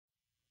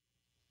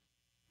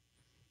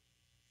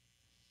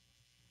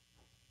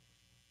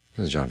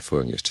As John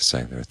Fuang used to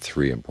say, there are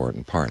three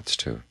important parts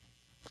to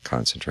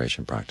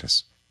concentration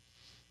practice.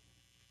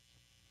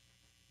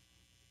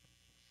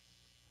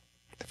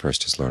 The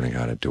first is learning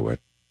how to do it.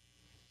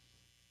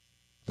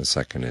 The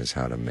second is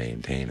how to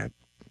maintain it.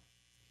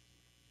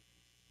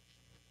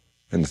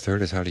 And the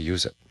third is how to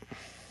use it.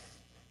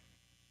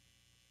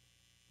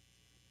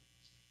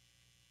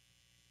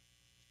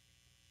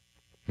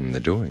 In the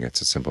doing,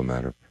 it's a simple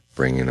matter of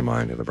bringing the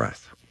mind to the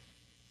breath.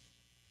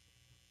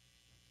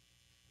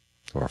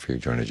 Or if you're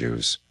going to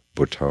use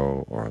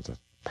Buddho or the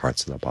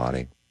parts of the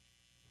body,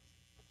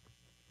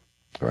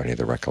 or any of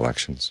the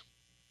recollections,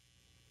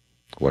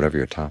 whatever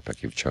your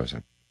topic you've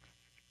chosen,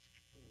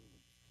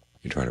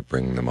 you try to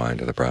bring the mind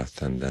to the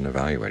breath and then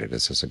evaluate it.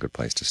 Is this a good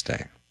place to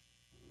stay?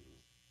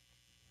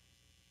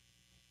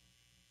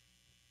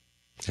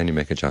 And you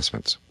make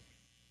adjustments.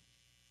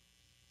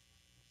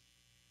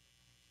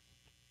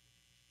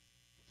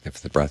 If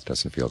the breath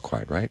doesn't feel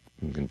quite right,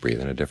 you can breathe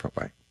in a different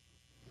way.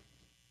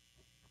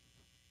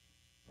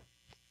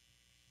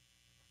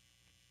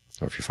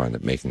 Or if you find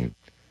that making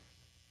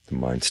the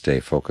mind stay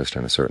focused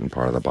on a certain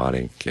part of the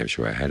body gives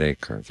you a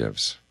headache or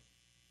gives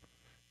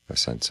a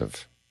sense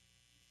of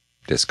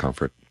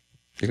discomfort,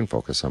 you can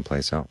focus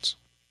someplace else.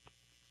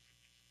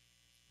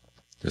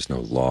 There's no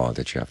law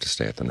that you have to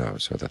stay at the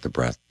nose, or that the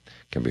breath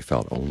can be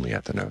felt only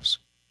at the nose,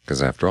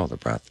 because after all, the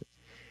breath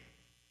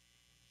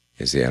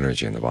is the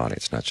energy in the body.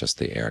 It's not just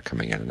the air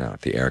coming in and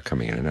out. The air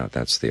coming in and out,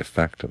 that's the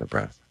effect of the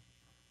breath.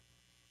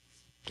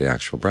 The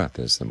actual breath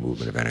is the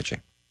movement of energy.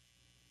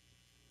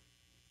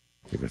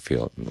 You can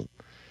feel it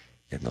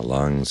in the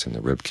lungs, in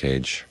the rib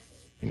cage,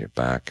 in your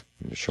back,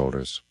 in your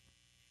shoulders.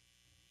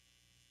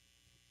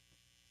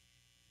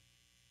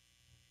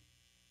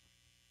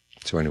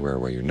 So anywhere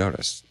where you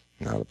notice,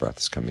 now the breath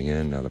is coming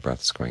in, now the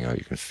breath is going out,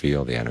 you can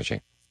feel the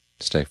energy.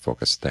 Stay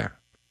focused there.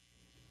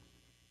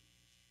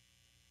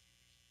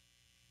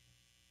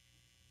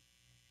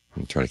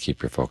 And try to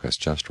keep your focus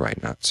just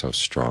right, not so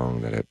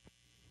strong that it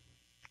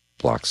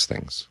blocks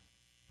things,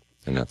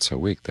 and not so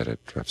weak that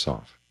it drifts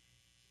off.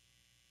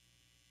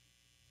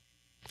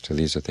 So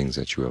these are things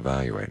that you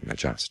evaluate and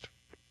adjust.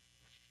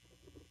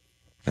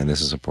 And this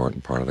is an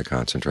important part of the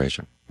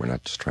concentration. We're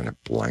not just trying to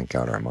blank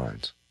out our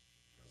minds.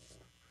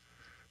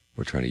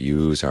 We're trying to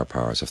use our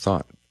powers of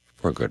thought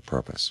for a good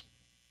purpose.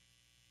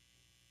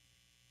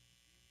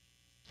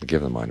 To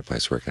give the mind a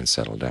place where it can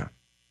settle down.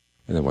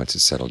 And then once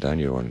it's settled down,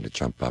 you don't want it to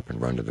jump up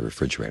and run to the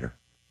refrigerator,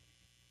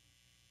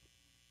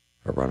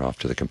 or run off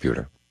to the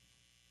computer,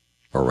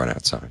 or run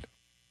outside.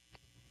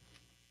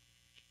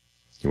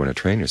 You want to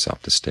train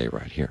yourself to stay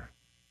right here.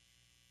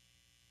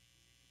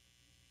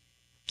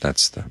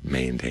 That's the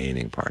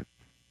maintaining part.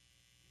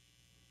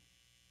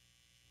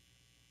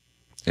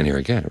 And here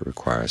again, it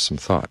requires some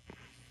thought.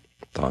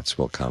 Thoughts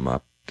will come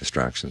up,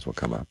 distractions will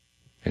come up,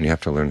 and you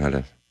have to learn how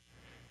to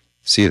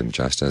see them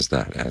just as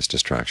that, as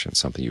distractions,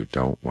 something you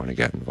don't want to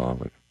get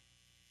involved with,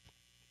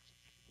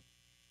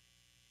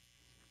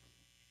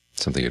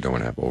 something you don't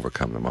want to have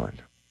overcome the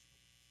mind.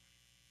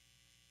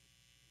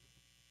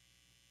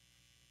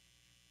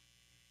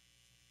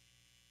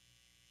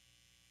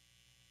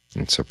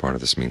 And so part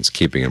of this means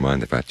keeping in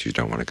mind the fact you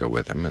don't want to go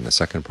with them, and the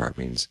second part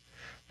means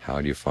how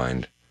do you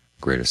find a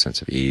greater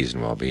sense of ease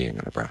and well-being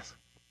in the breath,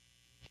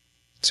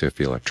 so you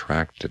feel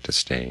attracted to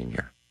staying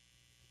here.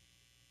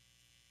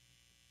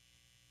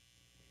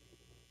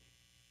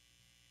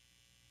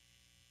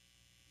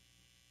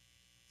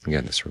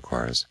 Again, this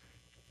requires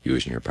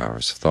using your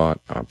powers of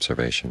thought,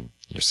 observation,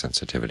 your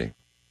sensitivity,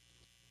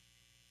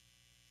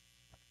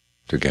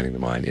 to getting the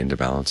mind into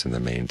balance and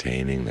then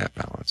maintaining that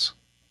balance.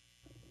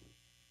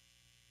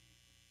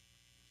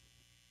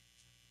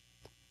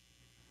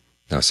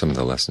 Now, some of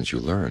the lessons you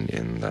learn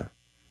in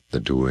the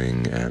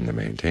doing and the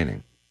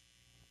maintaining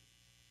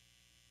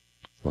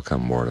will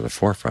come more to the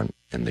forefront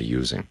in the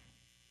using.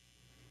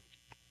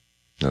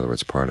 In other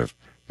words, part of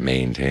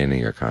maintaining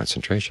your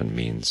concentration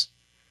means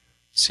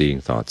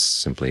seeing thoughts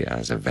simply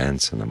as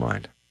events in the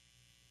mind,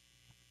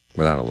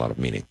 without a lot of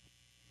meaning.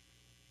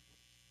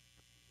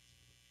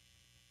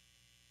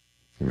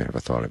 You may have a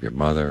thought of your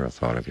mother, a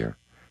thought of your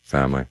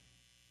family,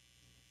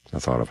 a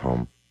thought of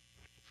home.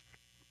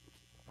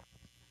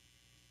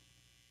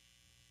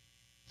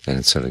 And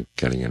instead of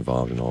getting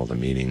involved in all the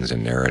meanings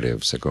and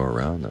narratives that go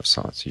around those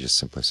thoughts, you just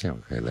simply say,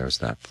 okay, there's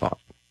that thought.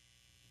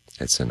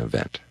 It's an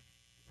event.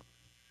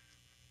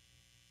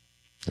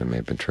 It may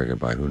have been triggered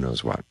by who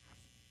knows what.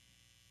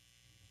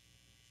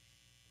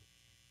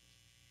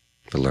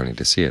 But learning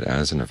to see it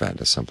as an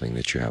event is something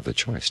that you have the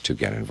choice to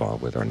get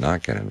involved with or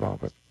not get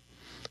involved with.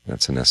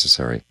 That's a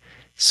necessary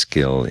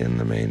skill in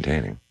the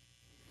maintaining.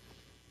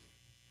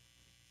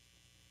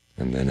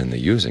 And then in the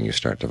using, you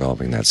start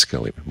developing that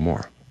skill even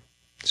more.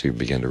 So you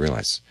begin to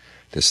realize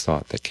this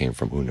thought that came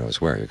from who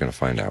knows where, you're going to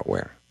find out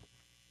where,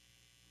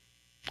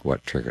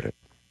 what triggered it,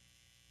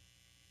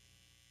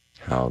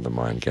 how the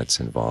mind gets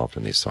involved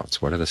in these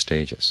thoughts. What are the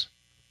stages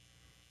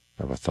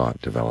of a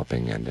thought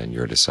developing, and then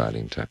you're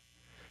deciding to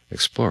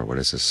explore, what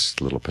is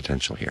this little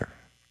potential here?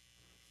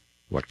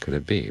 What could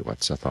it be?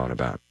 What's a thought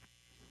about?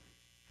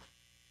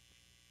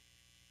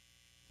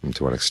 And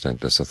to what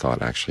extent does the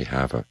thought actually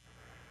have a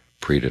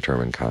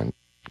predetermined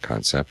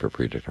concept or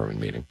predetermined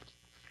meaning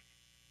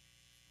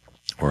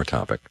or a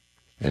topic?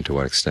 And to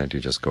what extent you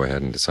just go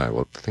ahead and decide,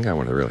 well, the thing I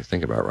want to really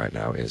think about right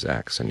now is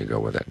X, and you go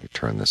with it, and you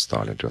turn this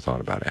thought into a thought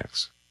about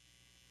X.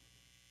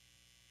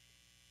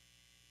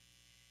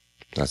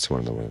 That's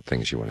one of the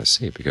things you want to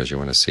see, because you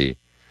want to see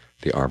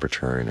the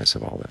arbitrariness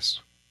of all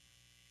this.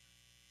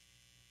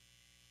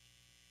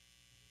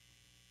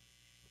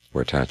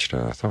 We're attached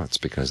to our thoughts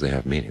because they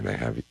have meaning, they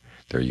have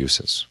their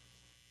uses.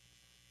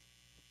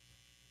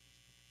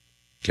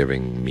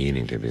 Giving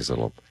meaning to these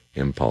little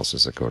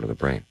impulses that go to the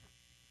brain.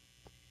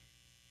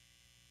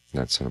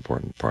 That's an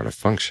important part of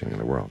functioning in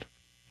the world.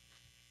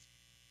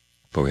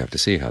 But we have to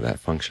see how that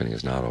functioning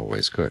is not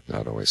always good,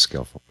 not always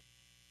skillful.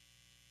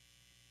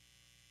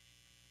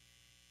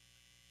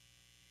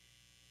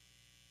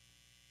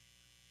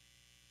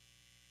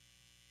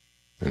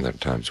 And there are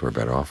times we're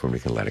better off when we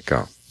can let it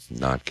go,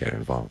 not get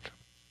involved.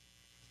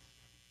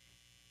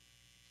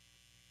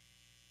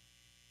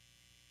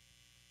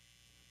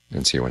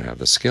 And so you want to have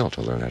the skill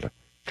to learn how to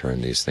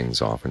turn these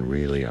things off and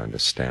really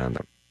understand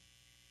them.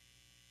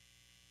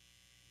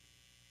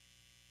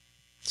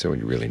 So when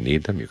you really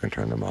need them, you can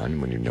turn them on.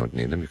 When you don't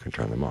need them, you can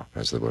turn them off.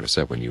 As the Buddha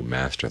said, when you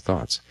master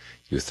thoughts,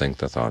 you think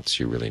the thoughts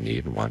you really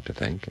need and want to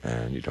think,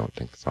 and you don't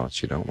think the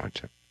thoughts you don't want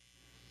to.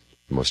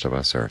 Most of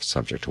us are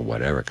subject to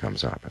whatever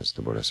comes up. As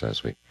the Buddha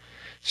says, we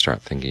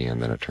start thinking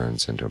and then it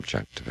turns into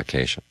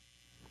objectification.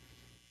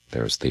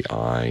 There's the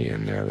I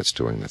in there that's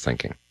doing the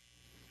thinking.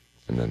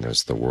 And then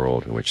there's the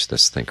world in which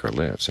this thinker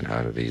lives, and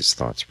how do these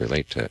thoughts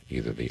relate to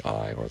either the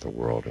I or the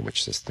world in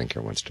which this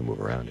thinker wants to move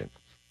around in.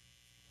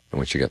 And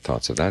once you get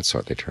thoughts of that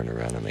sort, they turn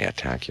around and they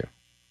attack you.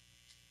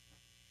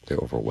 They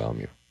overwhelm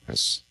you.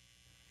 As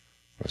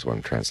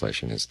one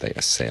translation is, they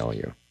assail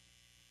you.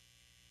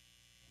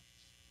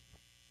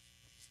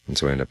 And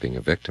so we end up being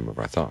a victim of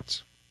our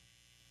thoughts.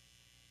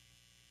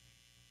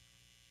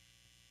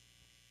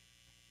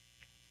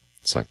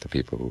 It's like the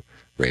people who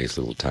raise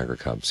little tiger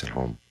cubs at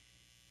home.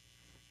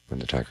 When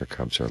the tiger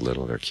cubs are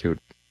little, they're cute,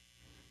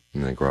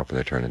 and they grow up and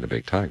they turn into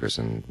big tigers,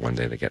 and one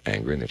day they get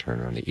angry and they turn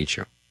around and they eat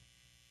you.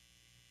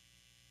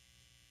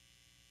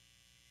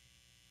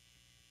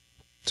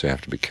 So you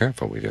have to be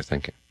careful with your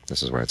thinking.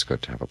 This is why it's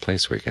good to have a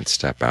place where you can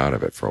step out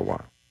of it for a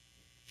while,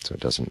 so it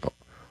doesn't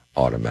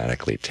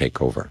automatically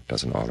take over,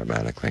 doesn't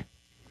automatically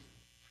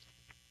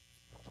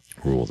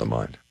rule the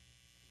mind.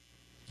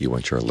 You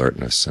want your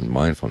alertness and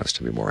mindfulness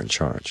to be more in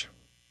charge.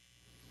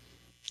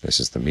 This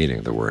is the meaning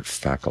of the word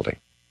faculty.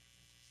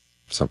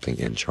 Something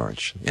in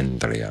charge,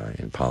 indriya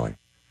in Pali.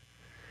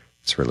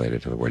 It's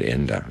related to the word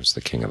Inda, who's the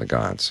king of the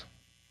gods,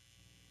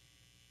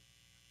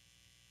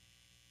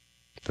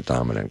 the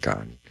dominant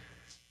god.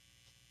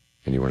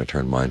 And you want to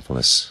turn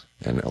mindfulness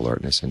and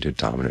alertness into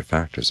dominant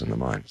factors in the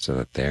mind, so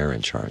that they're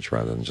in charge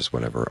rather than just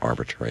whatever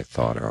arbitrary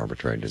thought or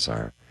arbitrary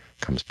desire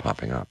comes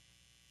popping up.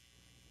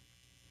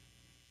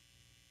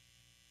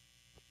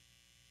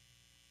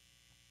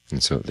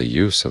 And so the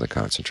use of the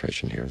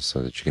concentration here is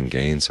so that you can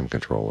gain some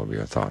control over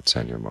your thoughts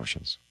and your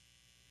emotions.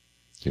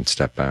 You can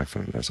step back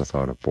from them. There's a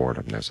thought of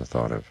boredom. There's a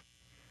thought of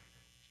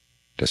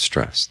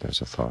distress. There's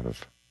a thought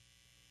of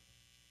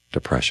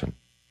depression.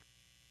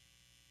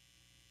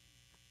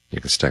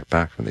 You can step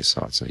back from these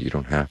thoughts so you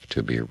don't have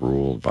to be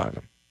ruled by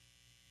them.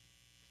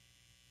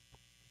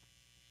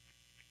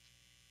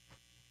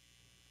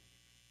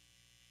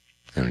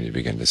 And when you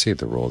begin to see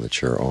the role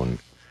that your own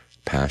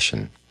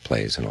passion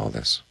plays in all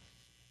this,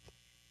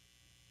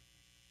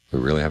 we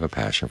really have a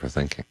passion for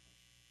thinking.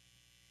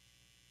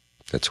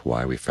 That's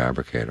why we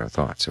fabricate our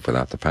thoughts. If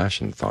without the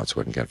passion, the thoughts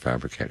wouldn't get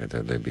fabricated.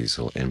 There'd be these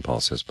little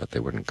impulses, but they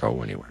wouldn't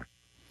go anywhere.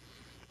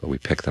 But we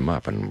pick them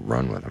up and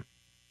run with them.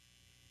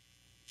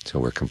 So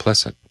we're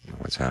complicit in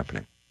what's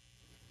happening.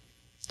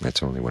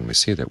 That's only when we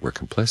see that we're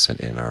complicit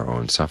in our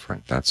own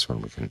suffering. That's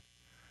when we can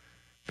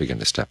begin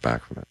to step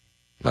back from it,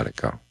 let it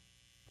go,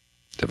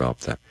 develop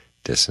that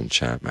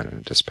disenchantment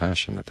and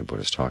dispassion that the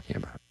Buddha is talking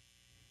about.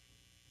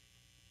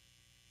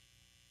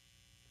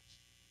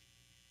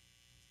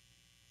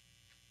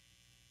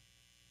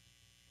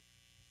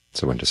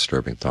 So when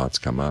disturbing thoughts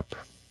come up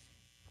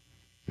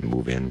and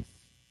move in,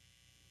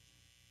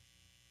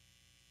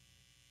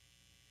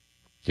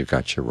 you've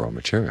got your raw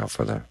material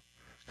for the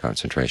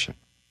concentration,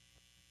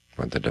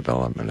 for the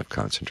development of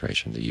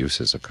concentration, the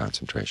uses of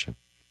concentration.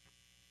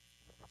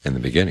 In the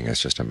beginning,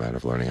 it's just a matter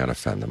of learning how to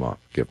fend them off,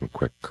 give them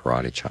quick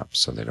karate chops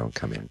so they don't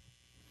come in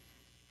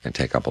and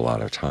take up a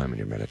lot of time in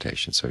your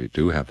meditation. So you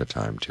do have the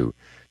time to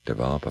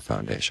develop a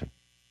foundation.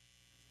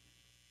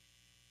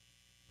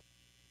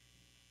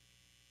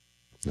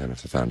 Then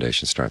if the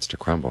foundation starts to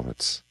crumble,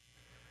 it's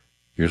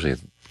usually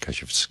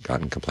because you've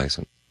gotten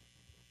complacent.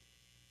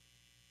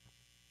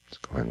 It's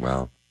going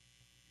well,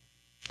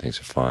 things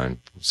are fine,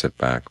 sit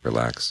back,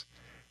 relax,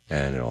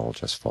 and it all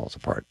just falls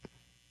apart.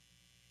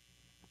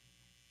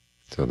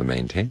 So the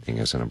maintaining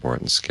is an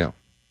important skill.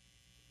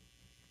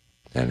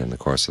 And in the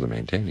course of the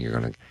maintaining, you're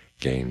going to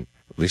gain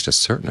at least a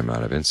certain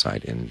amount of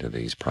insight into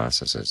these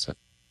processes that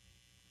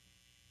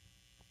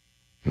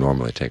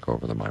normally take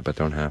over the mind, but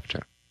don't have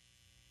to.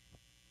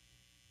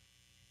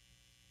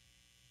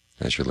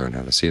 As you learn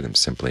how to see them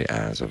simply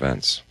as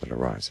events that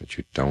arise, that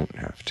you don't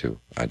have to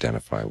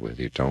identify with,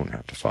 you don't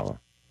have to follow.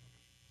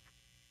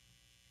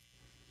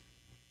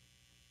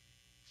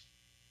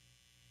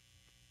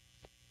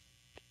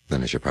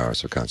 Then as your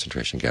powers of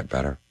concentration get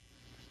better,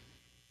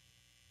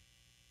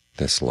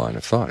 this line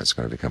of thought is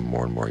going to become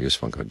more and more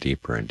useful and go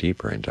deeper and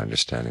deeper into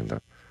understanding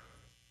the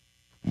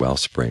well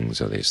springs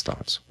of these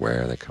thoughts,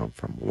 where they come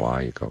from,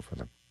 why you go for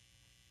them,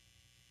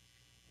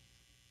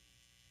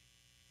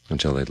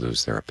 until they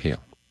lose their appeal.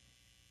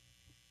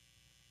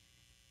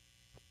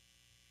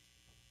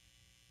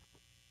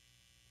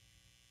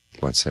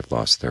 Once they've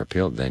lost their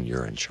appeal, then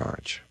you're in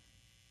charge.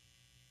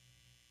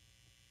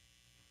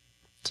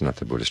 It's not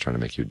the Buddha is trying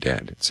to make you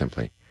dead. It's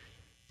simply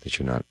that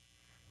you're not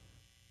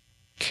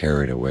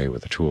carried away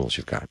with the tools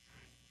you've got.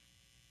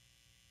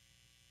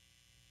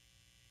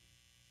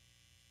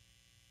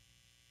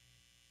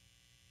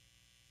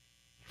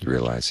 You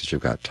realize that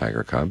you've got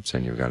tiger cubs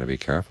and you've got to be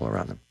careful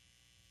around them.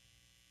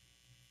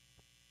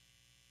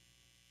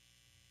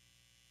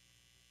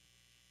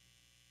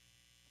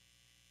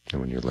 And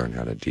when you learn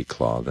how to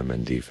declaw them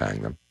and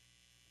defang them,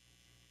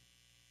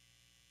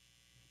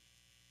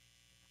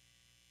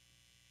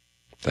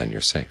 then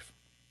you're safe.